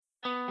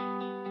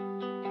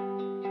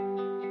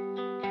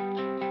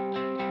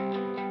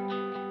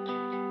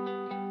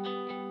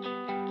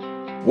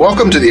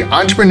Welcome to the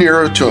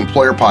Entrepreneur to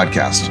Employer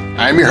podcast.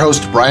 I'm your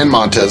host, Brian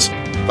Montez,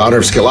 founder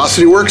of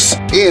Scalosity Works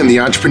and the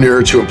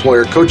Entrepreneur to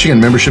Employer coaching and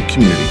membership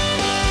community.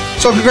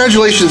 So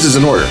congratulations is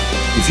in order.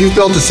 If you've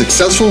built a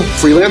successful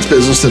freelance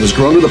business that has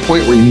grown to the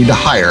point where you need to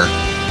hire,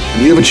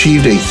 you have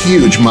achieved a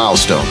huge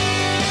milestone.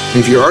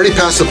 If you're already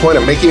past the point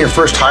of making your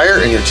first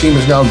hire and your team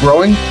is now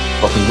growing,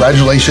 well,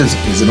 congratulations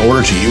is in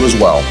order to you as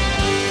well.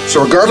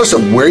 So regardless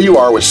of where you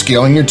are with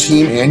scaling your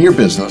team and your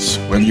business,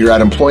 whether you're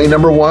at employee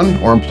number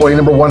 1 or employee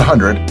number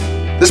 100,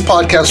 this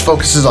podcast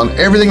focuses on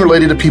everything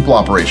related to people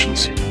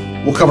operations.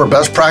 We'll cover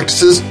best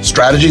practices,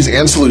 strategies,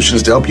 and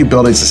solutions to help you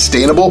build a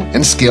sustainable and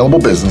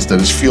scalable business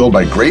that is fueled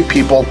by great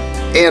people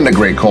and a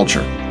great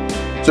culture.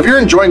 So if you're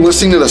enjoying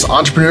listening to this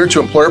Entrepreneur to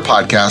Employer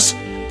podcast,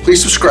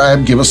 please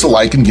subscribe, give us a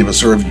like, and give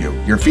us a review.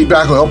 Your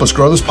feedback will help us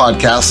grow this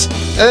podcast,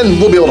 and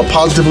we'll be able to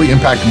positively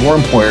impact more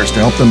employers to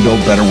help them build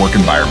better work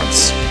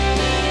environments.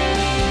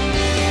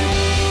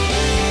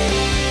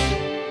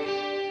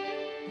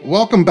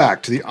 Welcome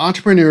back to the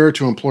Entrepreneur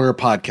to Employer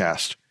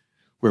podcast,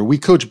 where we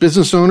coach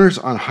business owners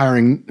on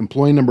hiring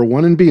employee number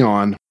 1 and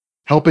beyond,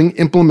 helping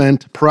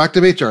implement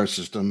proactive HR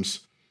systems,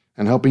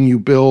 and helping you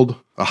build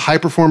a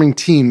high-performing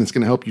team that's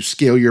going to help you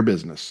scale your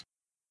business.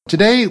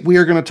 Today, we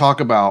are going to talk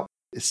about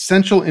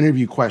essential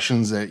interview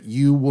questions that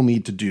you will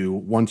need to do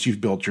once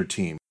you've built your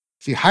team.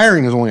 See,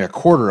 hiring is only a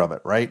quarter of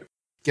it, right?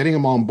 Getting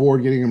them on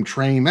board, getting them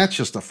trained, that's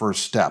just the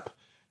first step.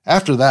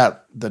 After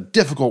that, the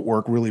difficult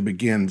work really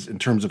begins in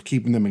terms of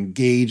keeping them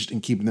engaged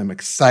and keeping them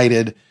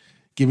excited,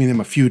 giving them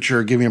a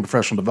future, giving them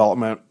professional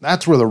development.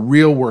 That's where the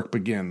real work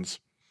begins.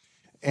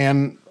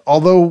 And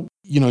although,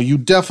 you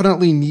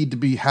definitely need to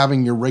be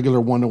having your regular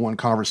one-to-one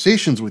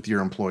conversations with your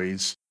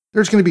employees,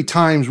 there's going to be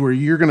times where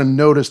you're going to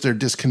notice they're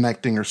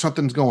disconnecting or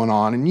something's going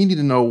on, and you need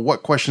to know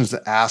what questions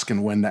to ask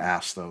and when to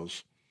ask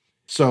those.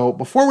 So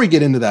before we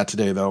get into that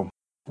today, though,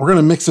 we're going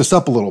to mix this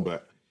up a little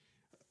bit.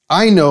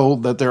 I know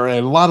that there are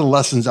a lot of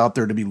lessons out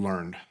there to be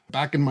learned.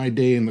 Back in my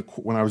day,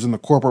 when I was in the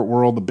corporate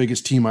world, the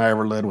biggest team I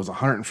ever led was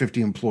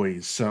 150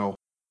 employees. So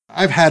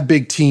I've had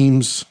big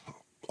teams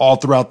all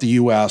throughout the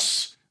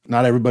U.S.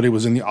 Not everybody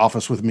was in the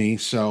office with me.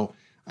 So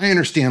I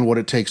understand what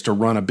it takes to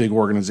run a big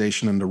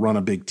organization and to run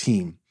a big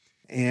team.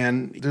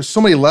 And there's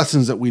so many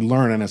lessons that we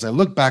learn. And as I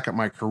look back at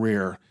my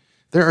career,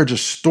 there are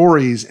just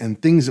stories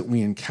and things that we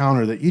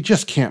encounter that you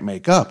just can't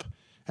make up.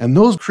 And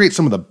those create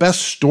some of the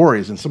best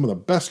stories and some of the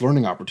best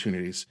learning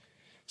opportunities.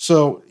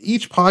 So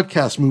each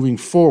podcast moving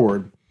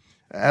forward,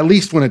 at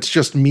least when it's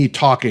just me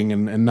talking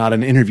and not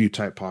an interview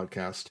type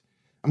podcast,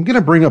 I'm going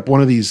to bring up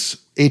one of these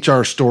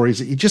HR stories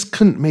that you just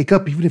couldn't make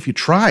up even if you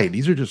tried.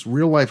 These are just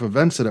real life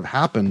events that have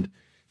happened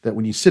that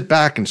when you sit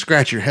back and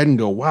scratch your head and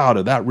go, wow,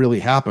 did that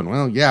really happen?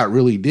 Well, yeah, it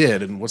really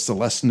did. And what's the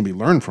lesson to be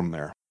learned from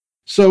there?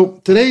 So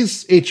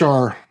today's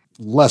HR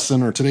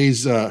lesson or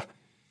today's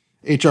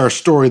HR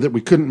story that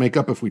we couldn't make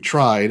up if we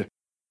tried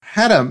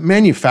had a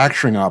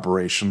manufacturing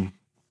operation,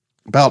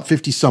 about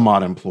 50 some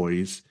odd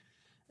employees,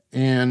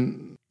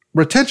 and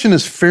retention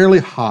is fairly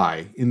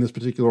high in this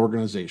particular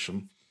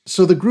organization.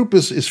 So the group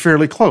is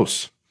fairly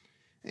close.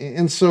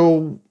 And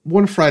so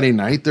one Friday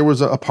night, there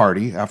was a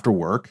party after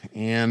work,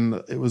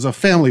 and it was a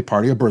family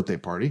party, a birthday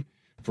party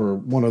for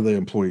one of the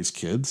employees'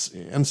 kids.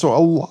 And so a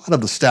lot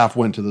of the staff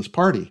went to this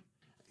party.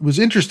 It was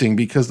interesting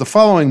because the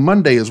following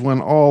Monday is when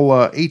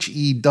all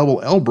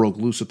HE-double-L broke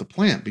loose at the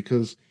plant,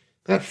 because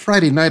that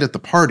Friday night at the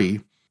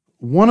party,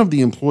 one of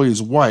the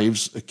employees'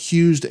 wives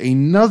accused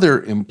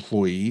another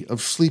employee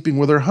of sleeping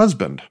with her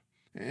husband.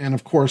 And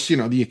of course,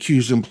 the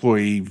accused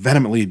employee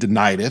vehemently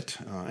denied it,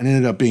 and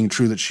ended up being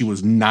true that she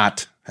was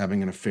not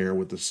having an affair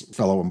with this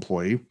fellow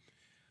employee.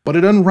 But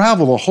it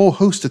unraveled a whole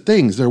host of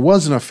things. There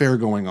was an affair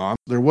going on.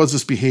 There was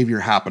this behavior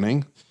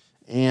happening,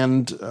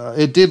 and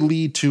it did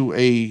lead to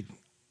a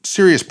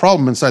serious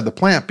problem inside the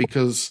plant,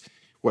 because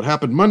what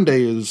happened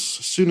Monday is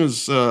as soon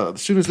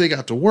as they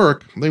got to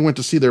work, they went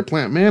to see their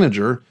plant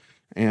manager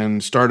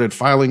and started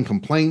filing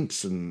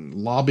complaints and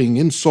lobbying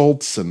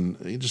insults, and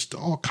just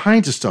all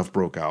kinds of stuff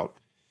broke out.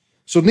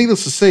 So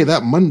needless to say,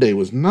 that Monday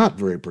was not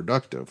very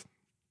productive.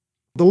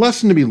 The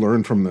lesson to be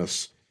learned from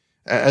this,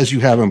 as you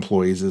have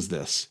employees, is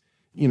this.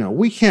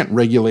 We can't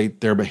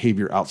regulate their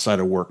behavior outside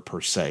of work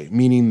per se,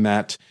 meaning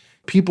that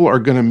people are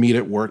going to meet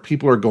at work,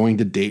 people are going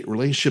to date,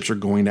 relationships are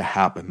going to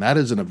happen. That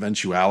is an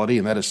eventuality,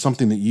 and that is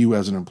something that you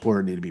as an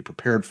employer need to be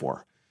prepared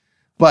for.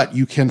 But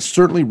you can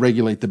certainly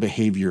regulate the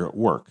behavior at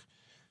work.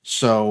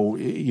 So,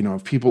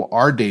 if people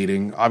are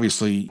dating,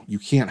 obviously you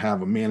can't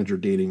have a manager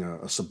dating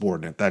a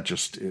subordinate. That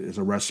just is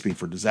a recipe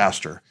for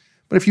disaster.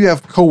 But if you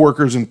have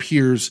coworkers and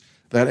peers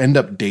that end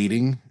up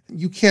dating,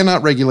 you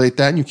cannot regulate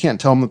that, and you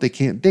can't tell them that they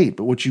can't date.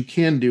 But what you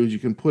can do is you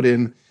can put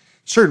in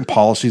certain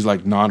policies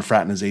like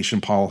non-fraternization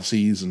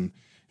policies and,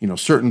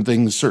 certain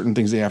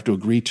things they have to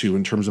agree to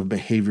in terms of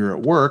behavior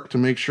at work to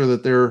make sure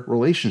that their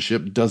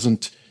relationship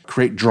doesn't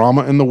create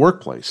drama in the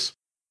workplace.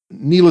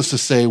 Needless to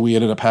say, we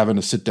ended up having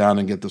to sit down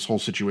and get this whole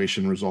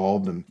situation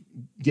resolved and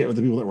get with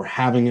the people that were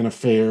having an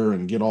affair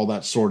and get all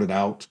that sorted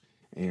out.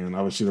 And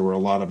obviously there were a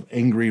lot of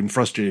angry and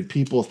frustrated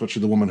people,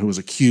 especially the woman who was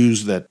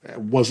accused that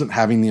wasn't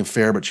having the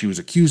affair, but she was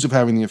accused of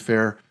having the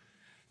affair.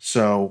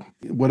 So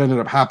what ended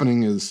up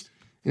happening is,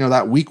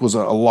 that week was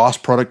a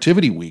lost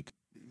productivity week.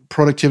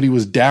 Productivity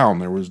was down.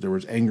 There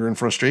was anger and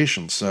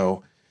frustration.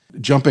 So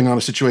jumping on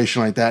a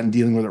situation like that and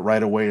dealing with it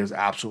right away is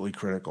absolutely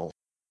critical.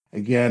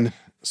 Again,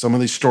 some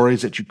of these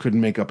stories that you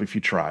couldn't make up if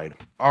you tried.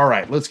 All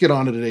right, let's get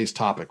on to today's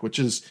topic, which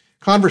is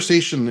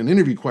conversation and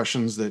interview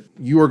questions that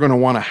you are going to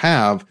want to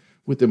have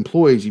with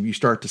employees if you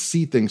start to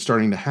see things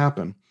starting to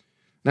happen.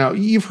 Now,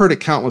 you've heard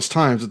it countless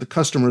times that the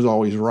customer is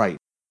always right.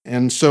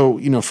 And so,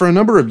 for a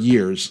number of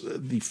years,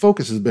 the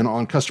focus has been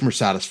on customer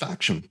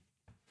satisfaction,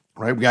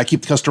 right? We got to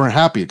keep the customer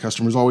happy. The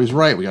customer's always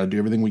right. We got to do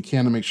everything we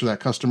can to make sure that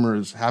customer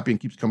is happy and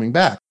keeps coming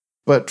back.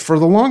 But for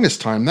the longest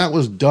time, that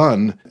was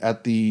done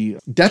at the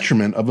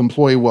detriment of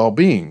employee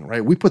well-being,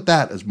 right? We put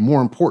that as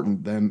more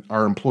important than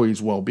our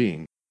employees'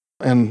 well-being.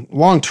 And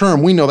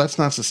long-term, we know that's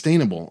not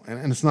sustainable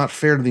and it's not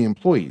fair to the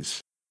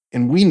employees.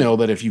 And we know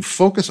that if you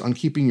focus on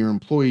keeping your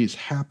employees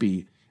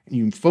happy and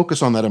you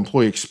focus on that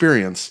employee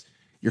experience,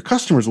 your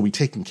customers will be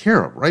taken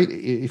care of, right?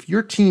 If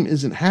your team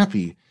isn't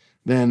happy,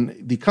 then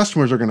the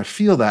customers are going to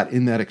feel that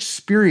in that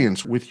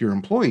experience with your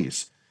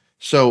employees.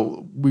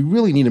 So we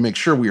really need to make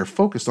sure we are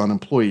focused on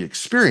employee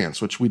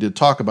experience, which we did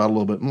talk about a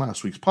little bit in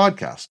last week's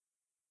podcast.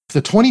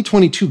 The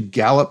 2022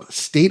 Gallup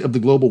State of the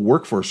Global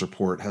Workforce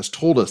Report has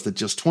told us that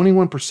just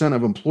 21%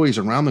 of employees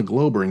around the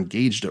globe are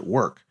engaged at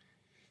work.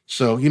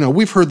 So,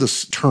 we've heard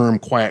this term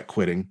quiet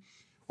quitting.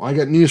 Well, I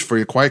got news for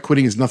you. Quiet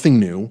quitting is nothing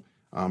new.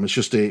 It's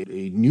just a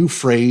new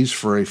phrase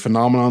for a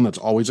phenomenon that's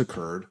always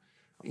occurred.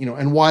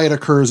 And why it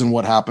occurs and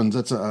what happens,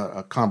 that's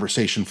a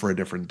conversation for a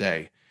different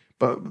day.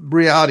 But the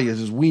reality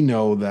is we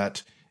know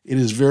that it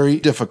is very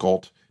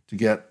difficult to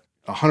get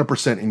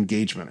 100%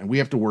 engagement. And we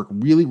have to work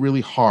really,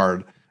 really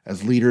hard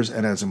as leaders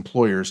and as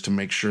employers to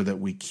make sure that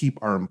we keep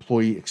our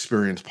employee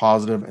experience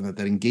positive and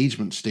that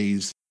engagement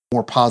stays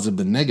more positive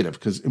than negative.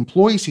 Because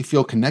employees who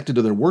feel connected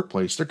to their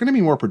workplace, they're going to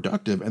be more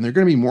productive and they're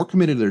going to be more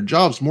committed to their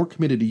jobs, more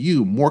committed to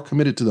you, more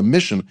committed to the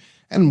mission,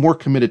 and more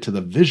committed to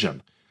the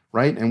vision,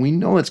 right? And we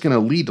know it's going to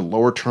lead to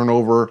lower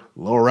turnover,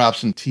 lower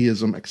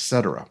absenteeism,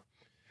 etc.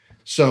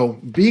 So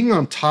being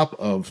on top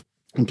of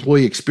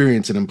employee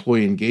experience and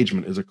employee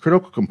engagement is a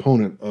critical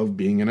component of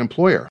being an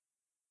employer.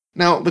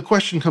 Now, the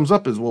question comes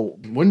up is, well,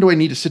 when do I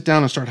need to sit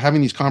down and start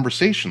having these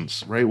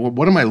conversations, right? Well,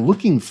 what am I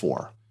looking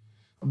for?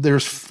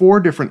 There's 4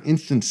 different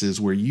instances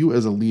where you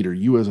as a leader,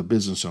 you as a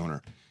business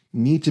owner,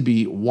 need to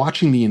be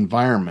watching the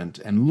environment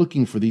and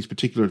looking for these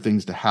particular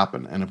things to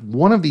happen. And if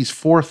one of these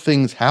 4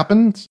 things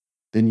happens,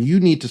 then you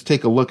need to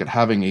take a look at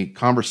having a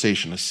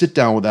conversation, to sit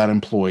down with that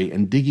employee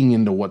and digging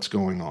into what's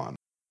going on.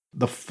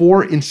 The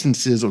 4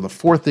 instances or the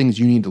 4 things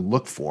you need to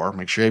look for,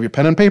 make sure you have your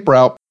pen and paper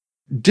out.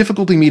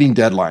 Difficulty meeting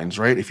deadlines,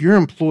 right? If your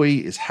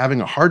employee is having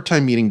a hard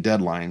time meeting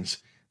deadlines,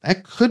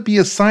 that could be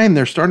a sign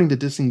they're starting to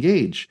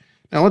disengage.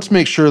 Now, let's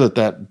make sure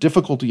that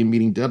difficulty in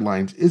meeting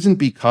deadlines isn't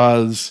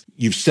because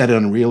you've set an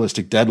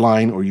unrealistic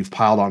deadline or you've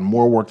piled on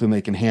more work than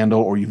they can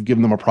handle or you've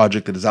given them a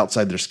project that is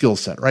outside their skill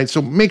set, right?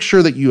 So make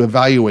sure that you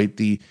evaluate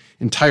the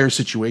entire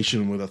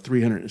situation with a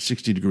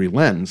 360-degree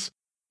lens.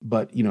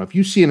 But, if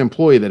you see an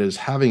employee that is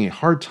having a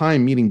hard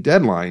time meeting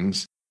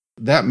deadlines,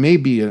 that may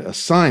be a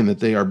sign that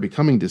they are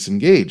becoming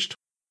disengaged.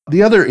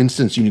 The other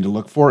instance you need to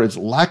look for is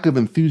lack of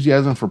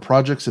enthusiasm for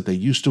projects that they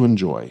used to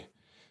enjoy.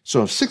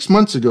 So if 6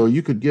 months ago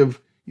you could give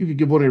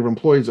one of your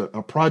employees a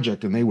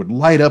project and they would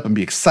light up and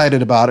be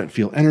excited about it,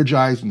 feel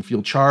energized and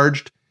feel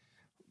charged,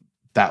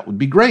 that would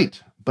be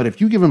great. But if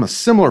you give them a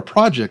similar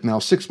project now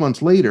 6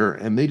 months later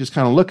and they just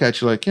kind of look at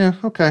you like, yeah,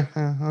 okay,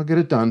 I'll get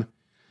it done,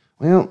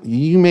 well,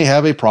 you may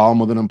have a problem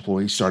with an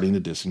employee starting to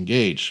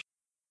disengage.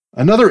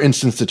 Another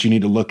instance that you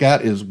need to look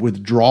at is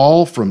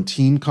withdrawal from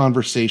team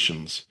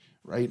conversations,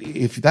 right?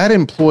 If that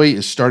employee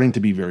is starting to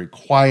be very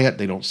quiet,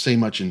 they don't say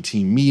much in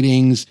team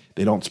meetings,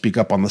 they don't speak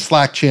up on the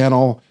Slack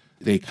channel,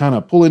 they kind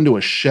of pull into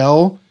a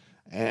shell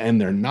and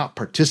they're not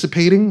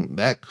participating,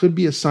 that could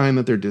be a sign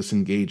that they're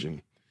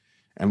disengaging.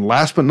 And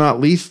last but not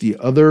least, the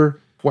other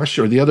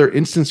question or the other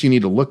instance you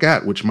need to look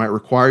at, which might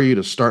require you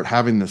to start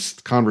having this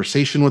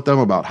conversation with them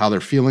about how they're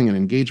feeling and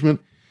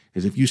engagement,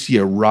 is if you see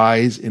a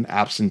rise in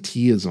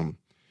absenteeism,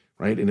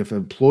 right? And if an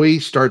employee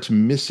starts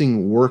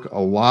missing work a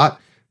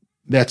lot,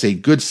 that's a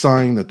good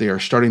sign that they are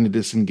starting to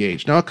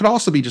disengage. Now, it could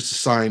also be just a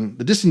sign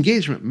the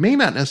disengagement may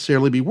not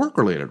necessarily be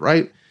work-related,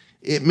 right?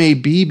 It may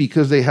be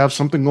because they have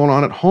something going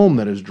on at home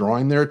that is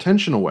drawing their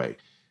attention away,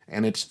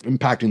 and it's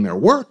impacting their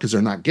work because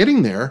they're not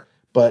getting there.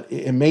 But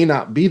it may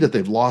not be that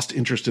they've lost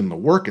interest in the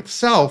work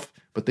itself,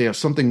 but they have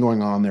something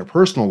going on in their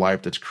personal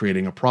life that's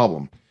creating a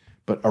problem.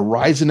 But a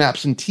rise in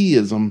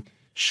absenteeism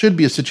should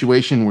be a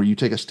situation where you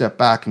take a step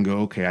back and go,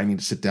 okay, I need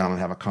to sit down and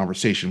have a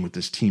conversation with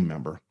this team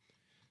member.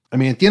 I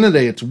mean, at the end of the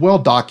day, it's well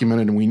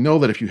documented, and we know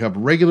that if you have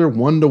regular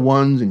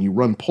one-to-ones and you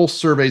run pulse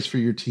surveys for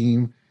your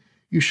team,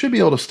 you should be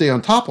able to stay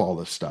on top of all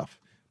this stuff.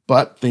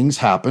 But things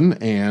happen,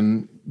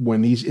 and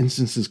when these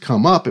instances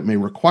come up, it may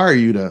require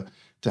you to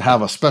to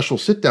have a special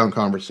sit-down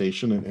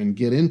conversation and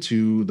get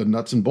into the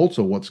nuts and bolts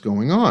of what's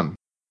going on.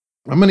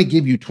 I'm going to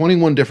give you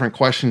 21 different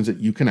questions that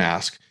you can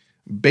ask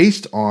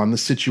based on the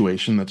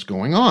situation that's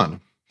going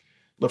on.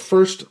 The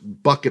first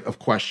bucket of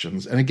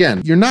questions, and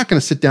again, you're not going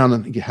to sit down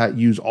and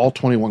use all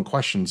 21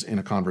 questions in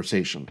a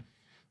conversation,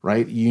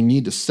 right? You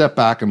need to step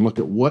back and look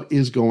at what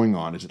is going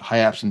on. Is it high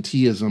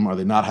absenteeism? Are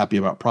they not happy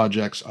about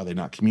projects? Are they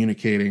not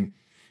communicating?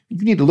 You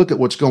need to look at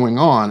what's going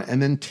on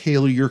and then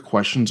tailor your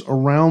questions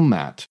around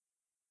that.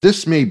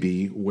 This may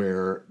be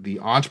where the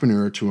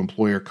Entrepreneur to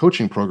Employer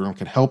coaching program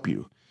can help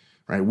you,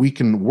 right? We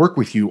can work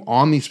with you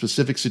on these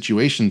specific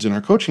situations in our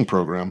coaching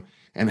program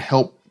and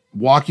help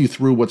walk you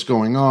through what's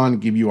going on,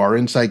 give you our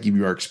insight, give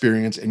you our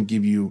experience, and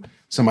give you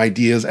some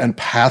ideas and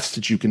paths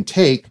that you can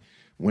take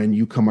when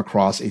you come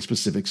across a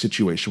specific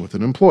situation with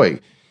an employee.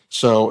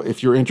 So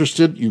if you're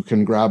interested, you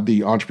can grab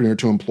the Entrepreneur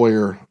to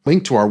Employer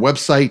link to our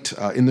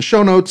website in the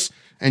show notes,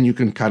 and you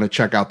can kind of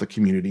check out the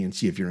community and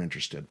see if you're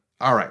interested.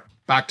 All right,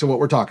 back to what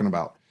we're talking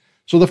about.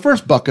 So the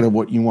first bucket of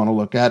what you want to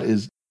look at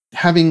is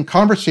having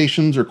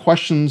conversations or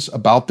questions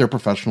about their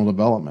professional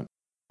development.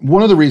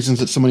 One of the reasons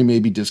that somebody may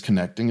be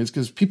disconnecting is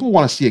because people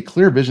want to see a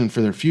clear vision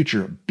for their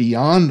future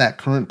beyond that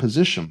current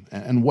position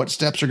and what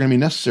steps are going to be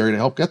necessary to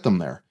help get them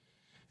there.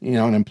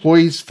 And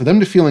employees, for them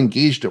to feel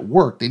engaged at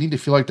work, they need to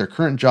feel like their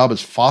current job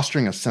is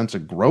fostering a sense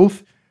of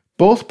growth,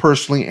 both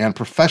personally and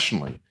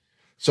professionally.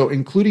 So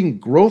including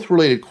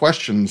growth-related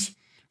questions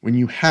when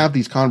you have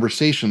these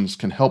conversations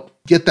can help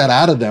get that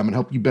out of them and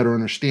help you better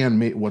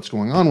understand what's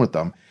going on with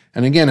them.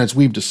 And again, as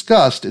we've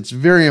discussed, it's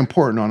very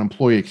important on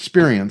employee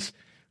experience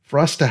for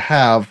us to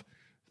have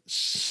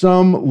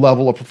some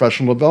level of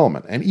professional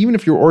development. And even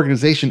if your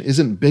organization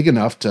isn't big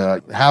enough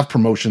to have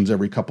promotions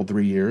every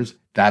 3 years,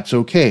 that's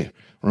okay.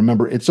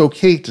 Remember, it's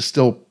okay to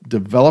still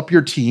develop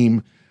your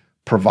team,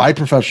 provide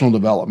professional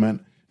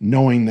development,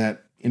 knowing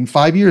that in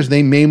 5 years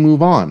they may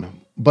move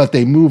on, but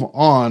they move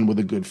on with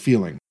a good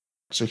feeling.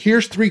 So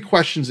here's 3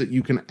 questions that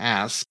you can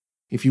ask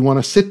if you want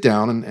to sit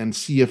down and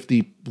see if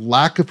the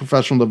lack of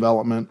professional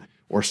development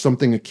or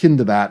something akin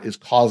to that is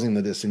causing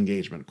the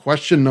disengagement.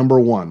 Question number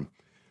 1,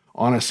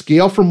 on a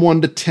scale from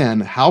 1 to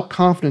 10, how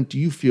confident do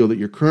you feel that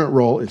your current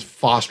role is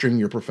fostering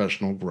your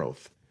professional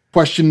growth?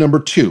 Question number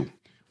 2,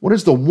 what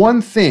is the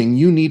one thing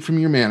you need from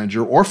your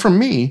manager or from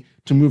me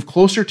to move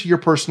closer to your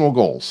personal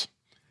goals?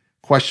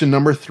 Question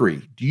number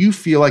 3, do you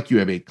feel like you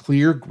have a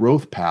clear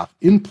growth path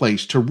in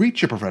place to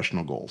reach your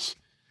professional goals?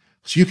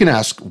 So you can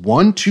ask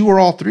 1, 2, or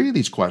all 3 of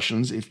these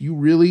questions if you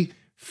really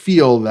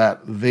feel that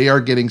they are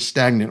getting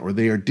stagnant or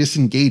they are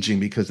disengaging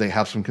because they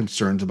have some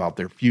concerns about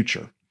their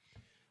future.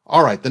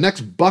 All right, the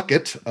next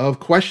bucket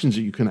of questions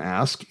that you can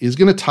ask is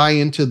going to tie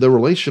into the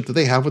relationship that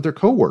they have with their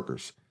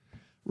coworkers.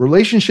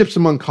 Relationships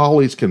among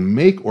colleagues can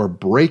make or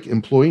break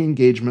employee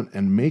engagement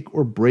and make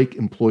or break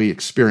employee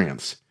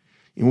experience.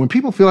 And when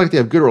people feel like they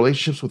have good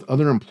relationships with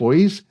other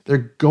employees,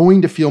 they're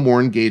going to feel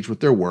more engaged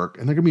with their work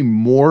and they're going to be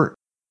more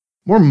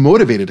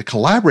motivated to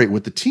collaborate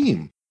with the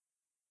team.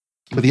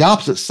 But the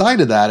opposite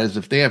side of that is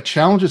if they have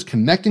challenges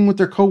connecting with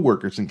their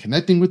coworkers and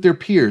connecting with their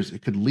peers,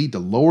 it could lead to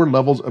lower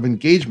levels of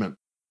engagement.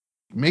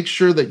 Make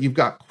sure that you've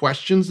got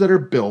questions that are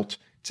built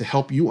to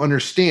help you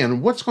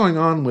understand what's going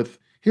on with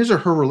his or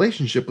her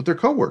relationship with their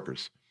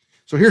coworkers.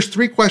 So here's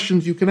 3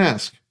 questions you can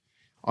ask.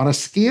 On a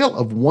scale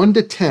of 1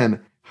 to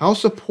 10, how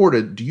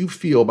supported do you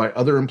feel by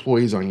other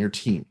employees on your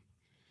team?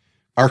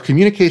 Are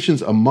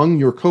communications among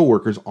your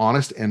coworkers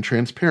honest and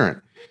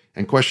transparent?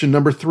 And question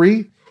number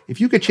 3, if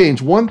you could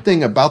change one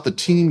thing about the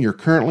team you're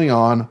currently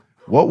on,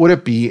 what would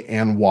it be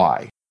and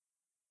why?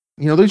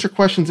 These are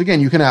questions, again,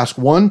 you can ask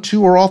 1,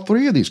 2, or all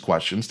 3 of these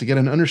questions to get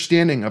an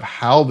understanding of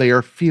how they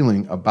are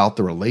feeling about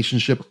the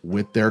relationship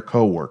with their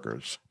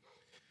coworkers.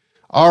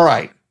 All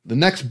right, the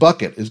next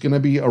bucket is going to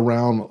be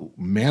around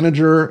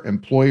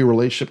manager-employee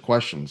relationship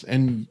questions.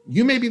 And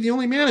you may be the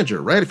only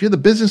manager, right? If you're the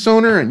business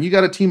owner and you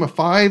got a team of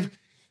 5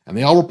 and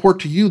they all report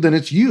to you, then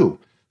it's you.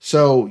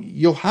 So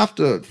you'll have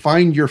to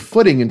find your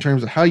footing in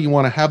terms of how you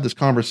want to have this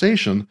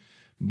conversation.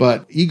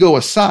 But ego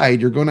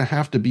aside, you're going to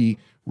have to be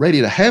ready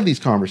to have these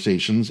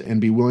conversations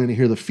and be willing to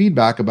hear the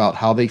feedback about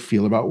how they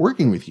feel about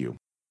working with you.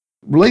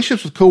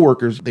 Relationships with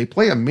coworkers, they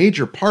play a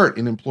major part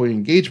in employee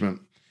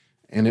engagement,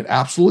 and it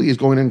absolutely is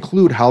going to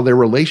include how their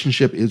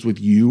relationship is with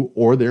you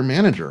or their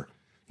manager.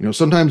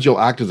 Sometimes you'll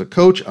act as a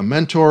coach, a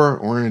mentor,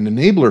 or an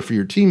enabler for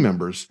your team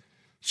members.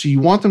 So you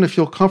want them to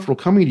feel comfortable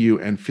coming to you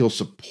and feel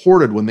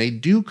supported when they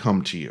do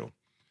come to you.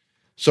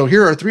 So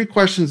here are 3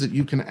 questions that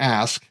you can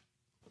ask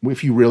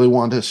if you really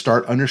want to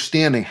start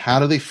understanding how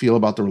do they feel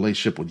about the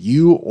relationship with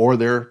you or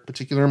their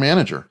particular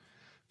manager.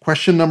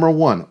 Question number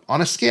 1,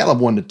 on a scale of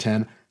 1 to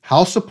 10,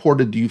 how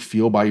supported do you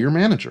feel by your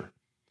manager?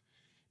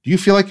 Do you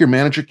feel like your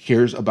manager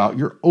cares about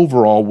your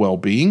overall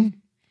well-being?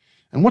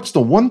 And what's the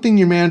one thing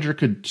your manager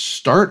could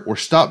start or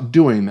stop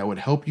doing that would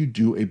help you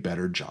do a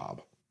better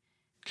job?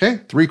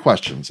 Okay, 3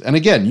 questions. And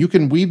again, you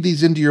can weave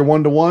these into your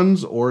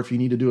one-to-ones, or if you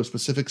need to do a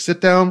specific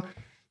sit-down,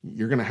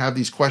 you're going to have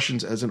these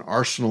questions as an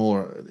arsenal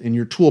or in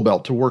your tool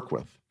belt to work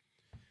with.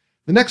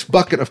 The next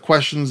bucket of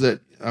questions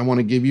that I want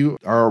to give you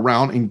are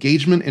around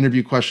engagement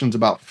interview questions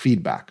about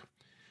feedback.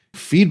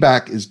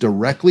 Feedback is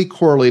directly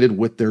correlated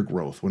with their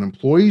growth. When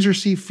employees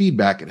receive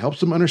feedback, it helps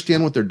them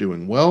understand what they're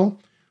doing well,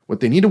 what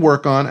they need to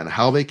work on, and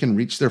how they can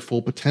reach their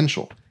full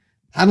potential.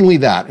 Not only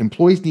that,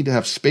 employees need to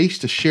have space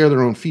to share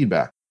their own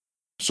feedback.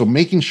 So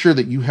making sure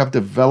that you have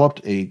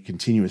developed a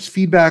continuous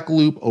feedback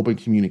loop, open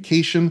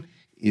communication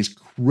is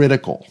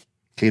critical.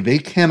 Okay, they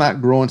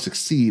cannot grow and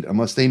succeed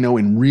unless they know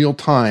in real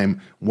time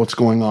what's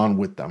going on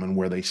with them and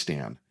where they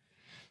stand.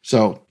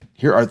 So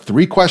here are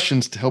 3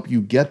 questions to help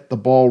you get the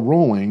ball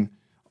rolling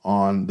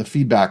on the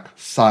feedback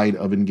side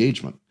of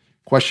engagement.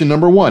 Question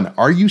number 1,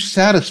 are you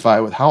satisfied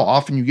with how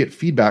often you get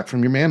feedback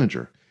from your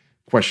manager?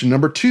 Question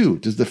number 2,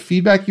 does the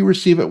feedback you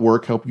receive at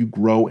work help you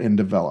grow and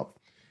develop?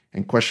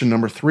 And question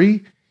number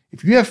 3,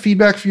 if you have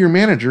feedback from your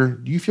manager,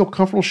 do you feel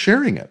comfortable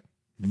sharing it?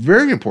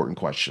 Very important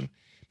question.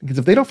 Because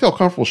if they don't feel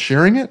comfortable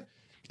sharing it,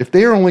 if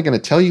they are only going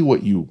to tell you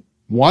what you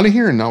want to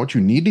hear and not what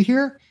you need to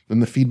hear, then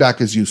the feedback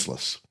is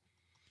useless.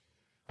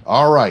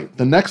 All right,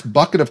 the next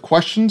bucket of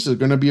questions are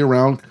going to be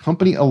around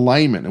company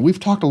alignment. And we've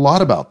talked a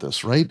lot about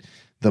this, right?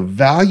 The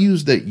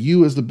values that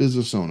you as the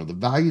business owner, the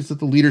values of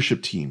the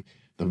leadership team,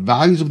 the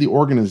values of the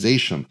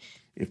organization,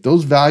 if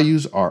those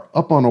values are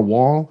up on a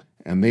wall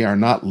and they are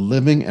not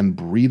living and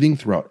breathing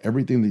throughout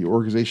everything that the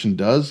organization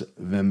does,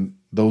 then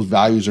those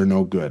values are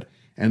no good.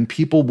 And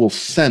people will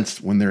sense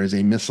when there is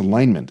a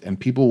misalignment, and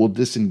people will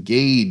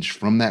disengage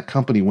from that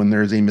company when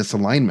there is a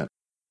misalignment.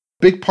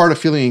 Big part of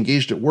feeling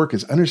engaged at work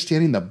is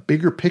understanding the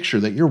bigger picture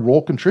that your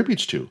role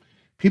contributes to.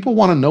 People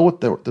want to know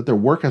that their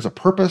work has a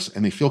purpose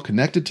and they feel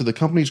connected to the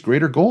company's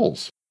greater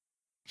goals.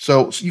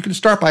 So you can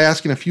start by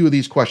asking a few of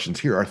these questions.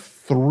 Here are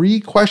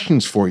 3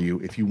 questions for you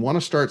if you want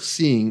to start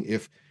seeing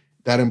if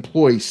that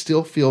employee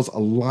still feels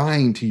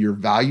aligned to your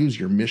values,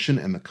 your mission,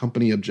 and the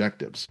company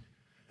objectives.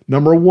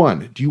 Number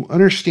 1, do you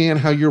understand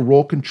how your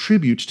role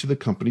contributes to the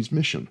company's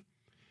mission?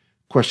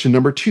 Question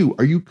number 2,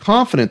 are you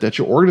confident that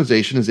your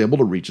organization is able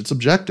to reach its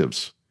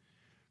objectives?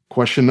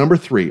 Question number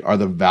 3, are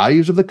the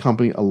values of the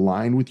company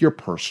aligned with your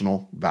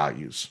personal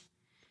values?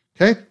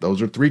 Okay,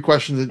 those are 3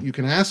 questions that you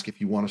can ask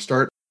if you want to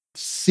start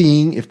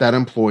seeing if that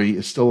employee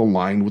is still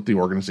aligned with the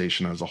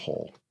organization as a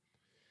whole.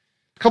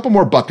 A couple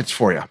more buckets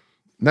for you.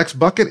 Next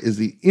bucket is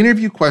the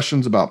interview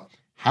questions about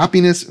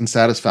happiness and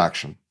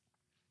satisfaction.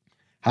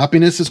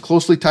 Happiness is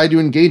closely tied to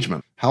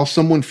engagement. How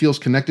someone feels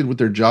connected with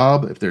their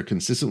job. If they're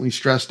consistently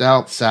stressed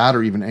out, sad,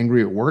 or even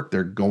angry at work,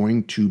 they're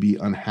going to be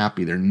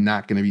unhappy. They're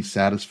not going to be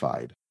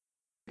satisfied.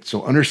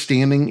 So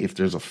understanding if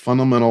there's a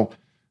fundamental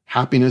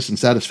happiness and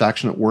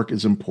satisfaction at work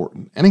is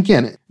important. And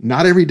again,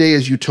 not every day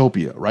is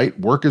utopia, right?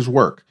 Work is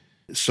work.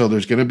 So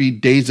there's going to be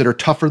days that are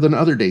tougher than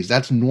other days.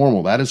 That's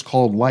normal. That is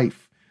called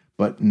life.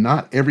 But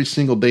not every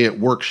single day at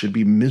work should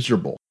be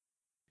miserable.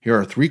 Here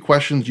are 3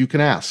 questions you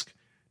can ask.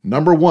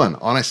 Number 1,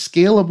 on a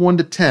scale of 1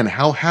 to 10,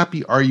 how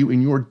happy are you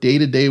in your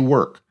day-to-day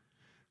work?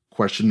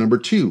 Question number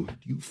 2, do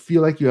you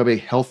feel like you have a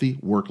healthy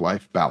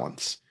work-life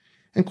balance?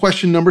 And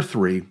question number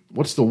 3,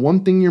 what's the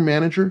one thing your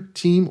manager,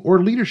 team,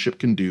 or leadership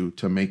can do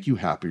to make you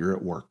happier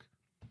at work?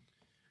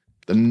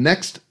 The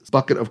next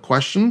bucket of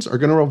questions are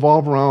going to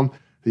revolve around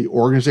the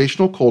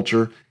organizational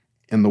culture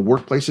and the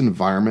workplace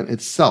environment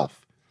itself.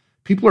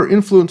 People are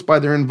influenced by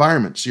their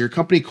environment, so your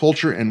company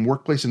culture and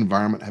workplace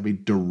environment have a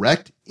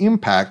direct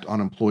impact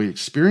on employee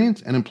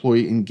experience and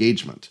employee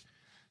engagement.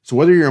 So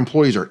whether your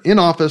employees are in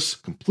office,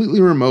 completely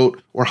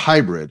remote, or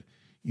hybrid,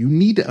 you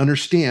need to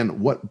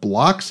understand what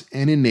blocks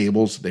and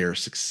enables their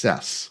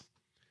success.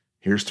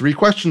 Here's 3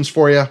 questions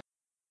for you.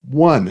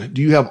 1,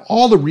 do you have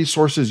all the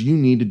resources you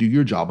need to do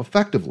your job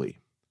effectively?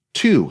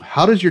 2,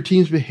 how does your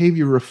team's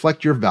behavior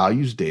reflect your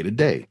values day to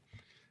day?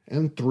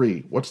 And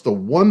 3, what's the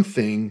one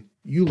thing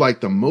you like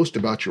the most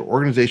about your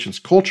organization's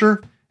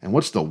culture, and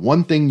what's the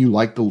one thing you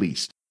like the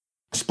least?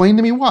 Explain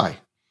to me why.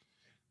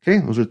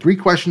 Okay, those are 3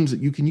 questions that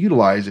you can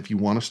utilize if you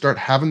want to start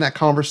having that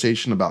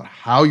conversation about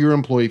how your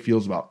employee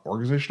feels about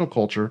organizational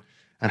culture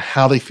and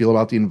how they feel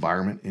about the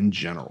environment in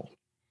general.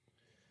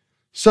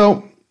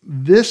 So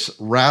this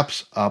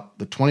wraps up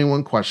the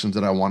 21 questions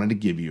that I wanted to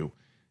give you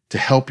to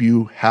help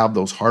you have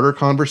those harder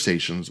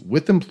conversations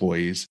with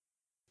employees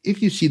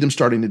if you see them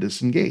starting to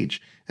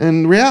disengage.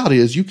 And the reality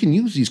is you can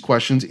use these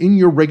questions in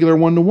your regular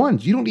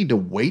one-to-ones. You don't need to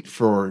wait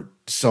for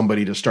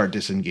somebody to start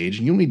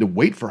disengaging. You don't need to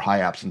wait for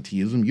high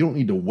absenteeism. You don't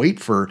need to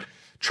wait for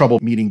trouble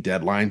meeting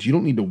deadlines. You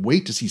don't need to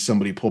wait to see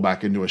somebody pull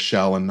back into a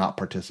shell and not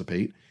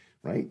participate,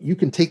 right? You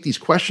can take these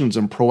questions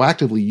and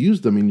proactively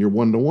use them in your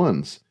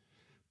one-to-ones.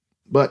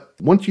 But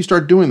once you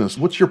start doing this,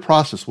 what's your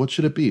process? What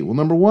should it be? Well,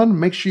 number 1,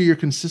 make sure you're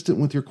consistent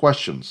with your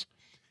questions.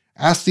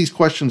 Ask these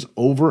questions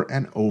over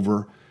and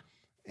over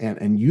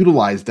and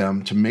utilize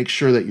them to make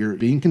sure that you're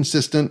being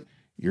consistent,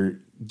 you're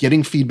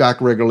getting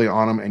feedback regularly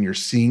on them, and you're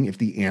seeing if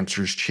the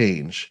answers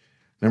change.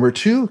 Number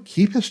 2,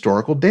 keep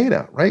historical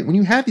data, right? When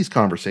you have these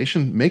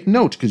conversations, make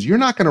notes because you're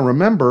not going to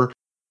remember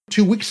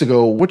 2 weeks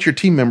ago what your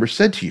team member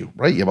said to you,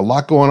 right? You have a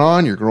lot going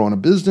on. You're growing a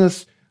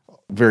business,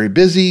 very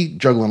busy,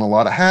 juggling a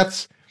lot of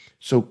hats.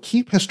 So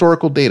keep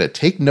historical data.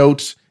 Take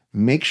notes.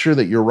 make sure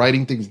that you're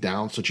writing things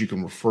down so that you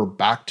can refer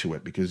back to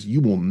it, because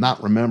you will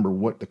not remember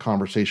what the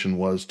conversation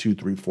was 2,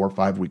 3, 4,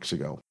 5 weeks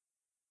ago.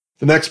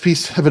 The next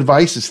piece of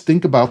advice is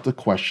think about the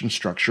question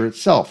structure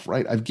itself,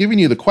 right? I've given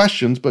you the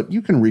questions, but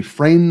you can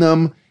reframe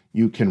them,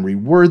 you can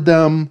reword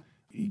them,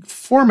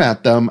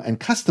 format them, and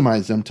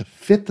customize them to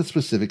fit the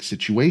specific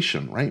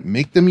situation, right?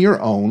 Make them your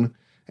own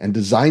and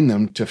design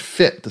them to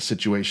fit the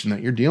situation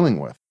that you're dealing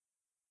with.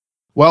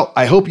 Well,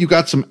 I hope you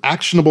got some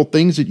actionable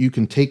things that you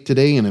can take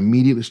today and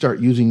immediately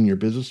start using in your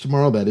business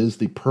tomorrow. That is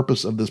the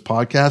purpose of this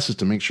podcast, is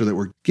to make sure that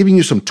we're giving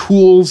you some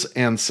tools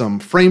and some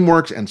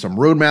frameworks and some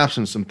roadmaps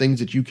and some things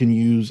that you can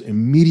use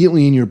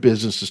immediately in your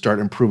business to start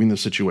improving the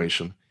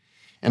situation.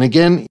 And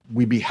again,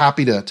 we'd be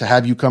happy to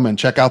have you come and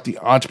check out the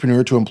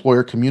Entrepreneur to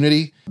Employer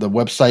community. The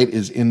website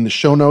is in the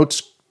show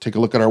notes. Take a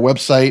look at our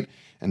website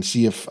and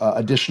see if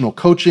additional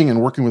coaching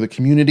and working with a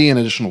community and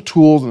additional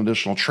tools and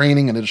additional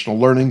training and additional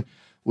learning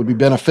would be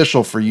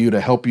beneficial for you to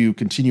help you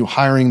continue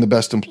hiring the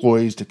best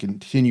employees, to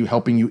continue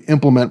helping you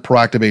implement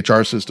proactive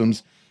HR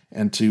systems,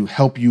 and to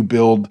help you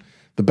build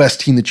the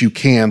best team that you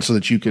can so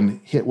that you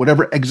can hit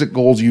whatever exit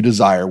goals you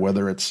desire,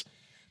 whether it's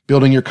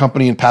building your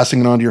company and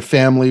passing it on to your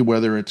family,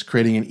 whether it's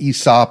creating an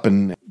ESOP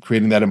and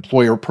creating that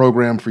employer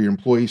program for your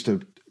employees to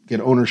get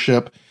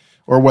ownership,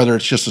 or whether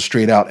it's just a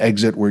straight out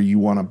exit where you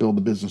want to build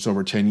the business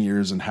over 10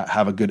 years and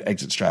have a good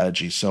exit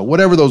strategy. So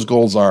whatever those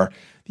goals are,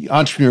 the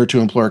Entrepreneur to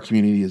Employer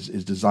community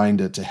is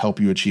designed to help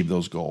you achieve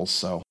those goals.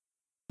 So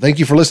thank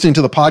you for listening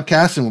to the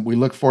podcast, and we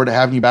look forward to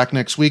having you back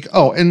next week.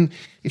 Oh, and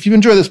if you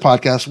enjoy this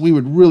podcast, I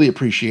would really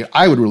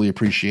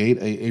appreciate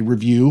a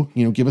review.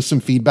 Give us some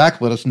feedback.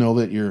 Let us know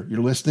that you're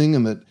listening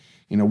and that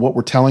what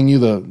we're telling you,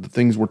 the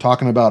things we're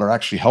talking about, are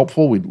actually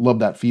helpful. We'd love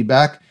that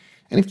feedback.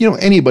 And if you know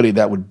anybody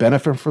that would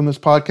benefit from this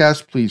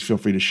podcast, please feel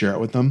free to share it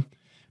with them.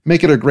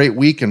 Make it a great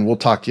week, and we'll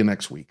talk to you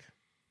next week.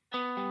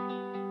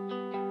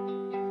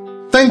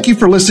 Thank you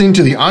for listening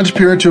to the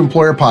Entrepreneur to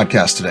Employer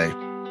podcast today.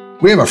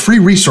 We have a free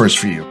resource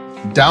for you.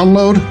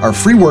 Download our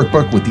free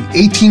workbook with the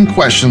 18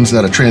 questions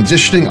that a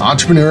transitioning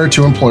entrepreneur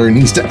to employer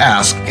needs to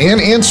ask and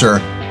answer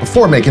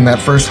before making that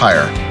first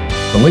hire.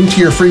 The link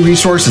to your free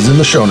resource is in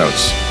the show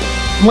notes.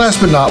 And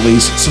last but not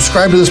least,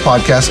 subscribe to this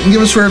podcast and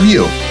give us a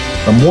review.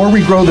 The more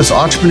we grow this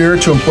entrepreneur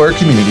to employer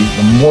community,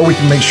 the more we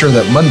can make sure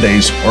that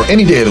Mondays, or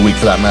any day of the week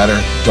for that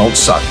matter, don't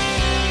suck.